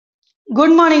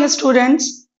Good morning,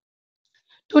 students.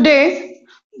 Today,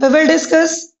 we will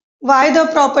discuss why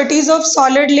the properties of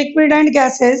solid, liquid, and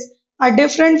gases are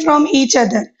different from each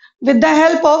other with the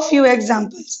help of few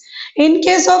examples. In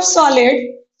case of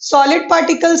solid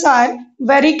particles are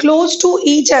very close to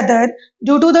each other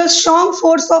due to the strong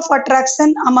force of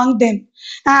attraction among them,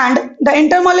 and the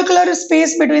intermolecular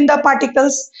space between the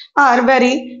particles are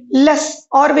very less,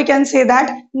 or we can say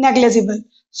that negligible.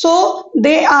 So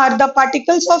they are the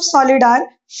particles of solid are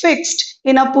fixed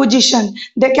in a position.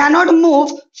 They cannot move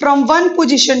from one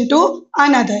position to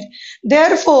another.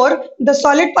 Therefore, the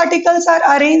solid particles are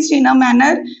arranged in a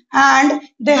manner and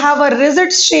they have a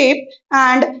rigid shape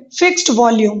and fixed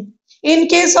volume. In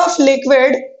case of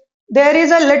liquid, there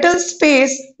is a little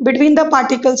space between the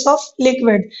particles of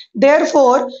liquid.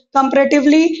 Therefore,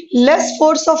 comparatively less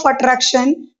force of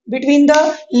attraction between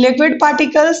the liquid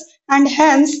particles, and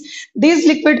hence these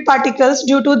liquid particles,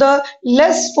 due to the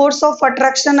less force of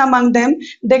attraction among them,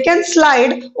 they can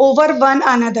slide over one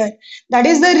another. That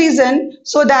is the reason,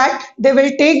 so that they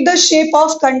will take the shape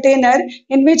of container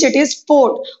in which it is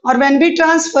poured, or when we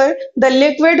transfer the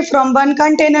liquid from one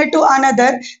container to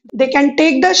another, they can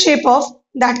take the shape of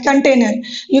that container.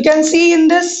 You can see in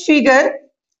this figure,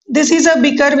 this is a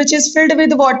beaker which is filled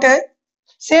with water.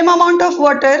 Same amount of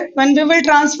water, when we will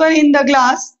transfer in the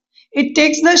glass, it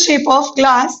takes the shape of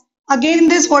glass. Again,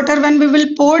 this water, when we will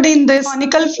pour in this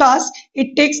conical flask,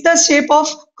 it takes the shape of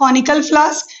conical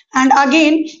flask, and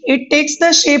again it takes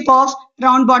the shape of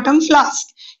round bottom flask.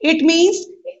 It means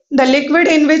the liquid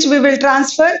in which we will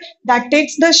transfer, that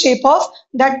takes the shape of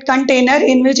that container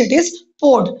in which it is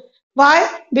poured.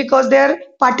 Why? Because their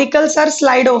particles are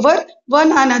slide over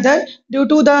one another due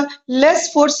to the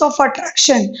less force of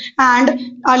attraction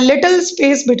and a little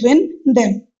space between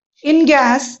them. In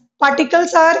gas,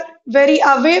 particles are very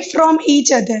away from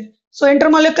each other. So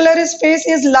intermolecular space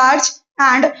is large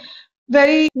and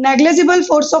very negligible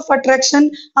force of attraction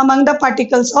among the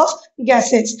particles of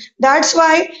gases. That's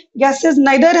why gases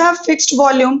neither have fixed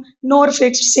volume nor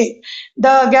fixed shape.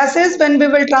 The gases, when we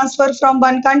will transfer from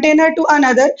one container to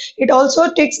another, it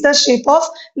also takes the shape of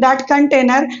that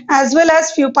container, as well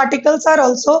as few particles are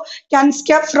also can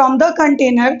escape from the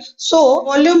container. So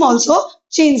volume also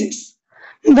changes.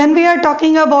 When we are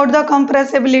talking about the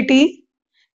compressibility,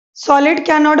 solid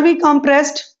cannot be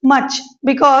compressed much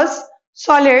because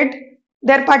solid,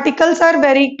 their particles are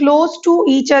very close to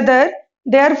each other.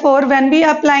 Therefore, when we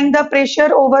applying the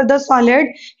pressure over the solid,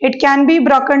 it can be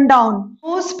broken down.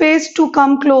 No space to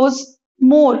come close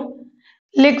more.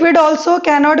 Liquid also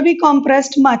cannot be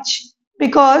compressed much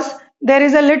because there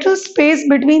is a little space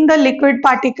between the liquid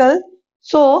particle,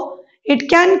 so it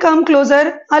can come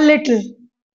closer a little.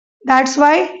 That's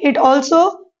why it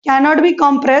also cannot be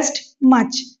compressed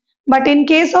much. But in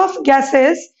case of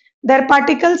gases, their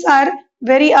particles are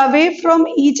very away from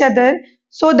each other,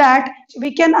 so that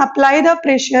we can apply the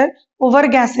pressure over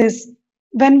gases.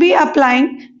 When we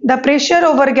applying the pressure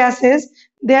over gases,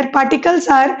 their particles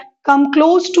are come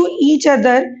close to each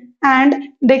other and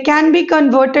they can be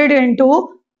converted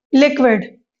into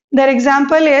liquid. Their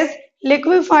example is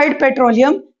liquefied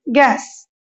petroleum gas.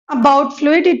 About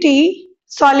fluidity,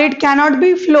 solid cannot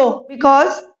be flow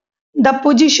because the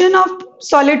position of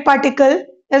solid particle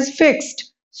is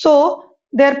fixed. So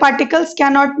their particles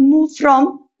cannot move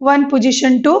from one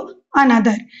position to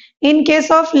another. In case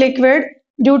of liquid,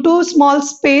 due to small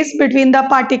space between the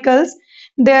particles,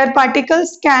 their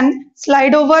particles can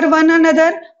slide over one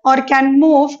another or can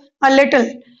move a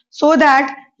little, so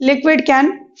that liquid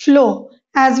can flow,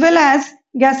 as well as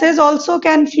gases also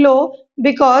can flow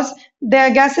because their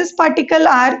gases particle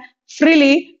are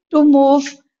freely to move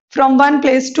from one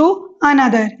place to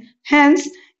another. Hence,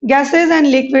 gases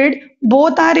and liquid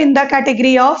both are in the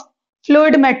category of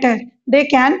fluid matter. They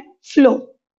can flow.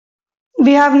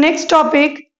 We have next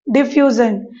topic,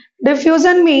 diffusion.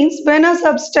 Diffusion means when a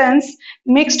substance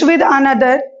mixed with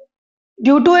another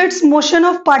due to its motion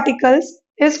of particles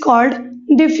is called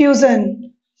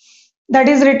diffusion. That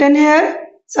is written here.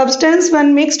 Substance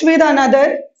when mixed with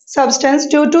another substance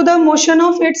due to the motion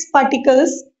of its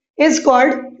particles is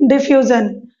called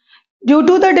diffusion. Due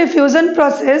to the diffusion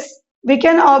process, we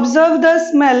can observe the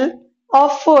smell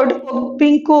of food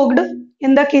being cooked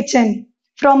in the kitchen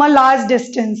from a large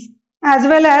distance, as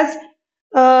well as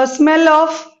smell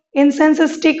of incense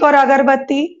stick or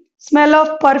agarbatti, smell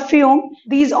of perfume.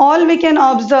 These all we can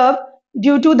observe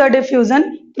due to the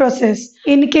diffusion process.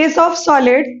 In case of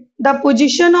solid, the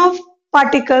position of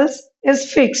particles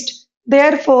is fixed.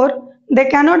 Therefore, they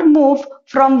cannot move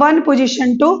from one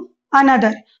position to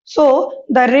another. So,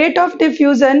 the rate of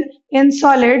diffusion in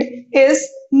solid is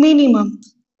minimum.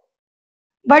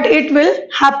 but it will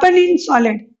happen in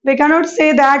solid. We cannot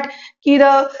say that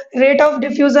the rate of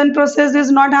diffusion process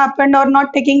is not happened or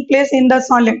not taking place in the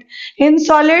solid. In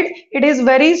solid, it is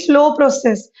very slow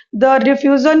process. The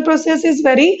diffusion process is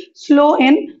very slow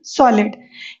in solid.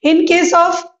 In case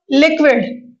of liquid,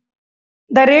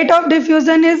 the rate of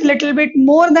diffusion is little bit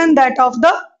more than that of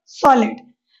the solid.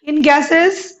 In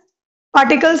gases,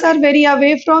 particles are very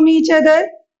away from each other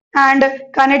and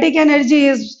kinetic energy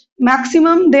is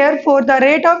maximum. Therefore, the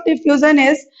rate of diffusion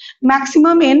is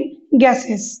maximum in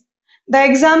gases. The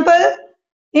example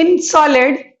in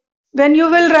solid, when you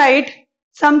will write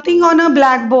something on a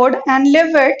blackboard and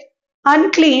leave it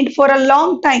uncleaned for a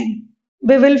long time,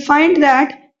 we will find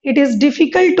that it is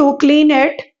difficult to clean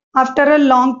it after a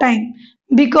long time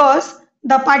because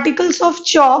the particles of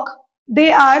chalk,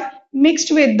 they are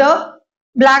mixed with the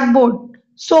blackboard,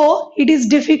 so it is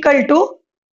difficult to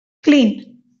clean.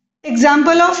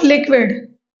 Example of liquid,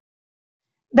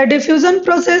 the diffusion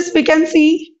process we can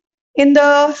see in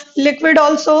the liquid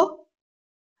also.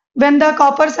 When the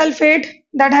copper sulfate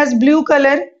that has blue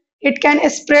color, it can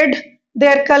spread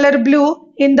their color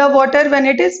blue in the water when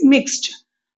it is mixed.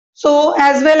 So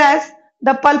as well as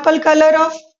the purple color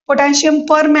of potassium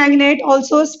permanganate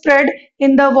also spread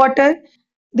in the water.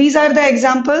 These are the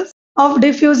examples of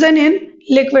diffusion in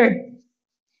liquid.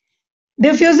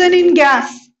 Diffusion in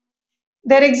gas.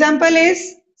 Their example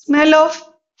is smell of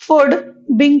food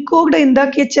being cooked in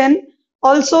the kitchen.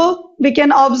 Also, we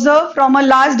can observe from a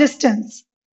large distance,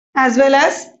 as well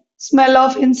as smell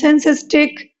of incense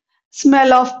stick,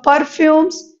 smell of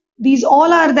perfumes. These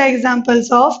all are the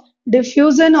examples of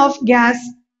diffusion of gas.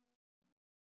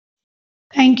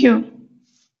 Thank you.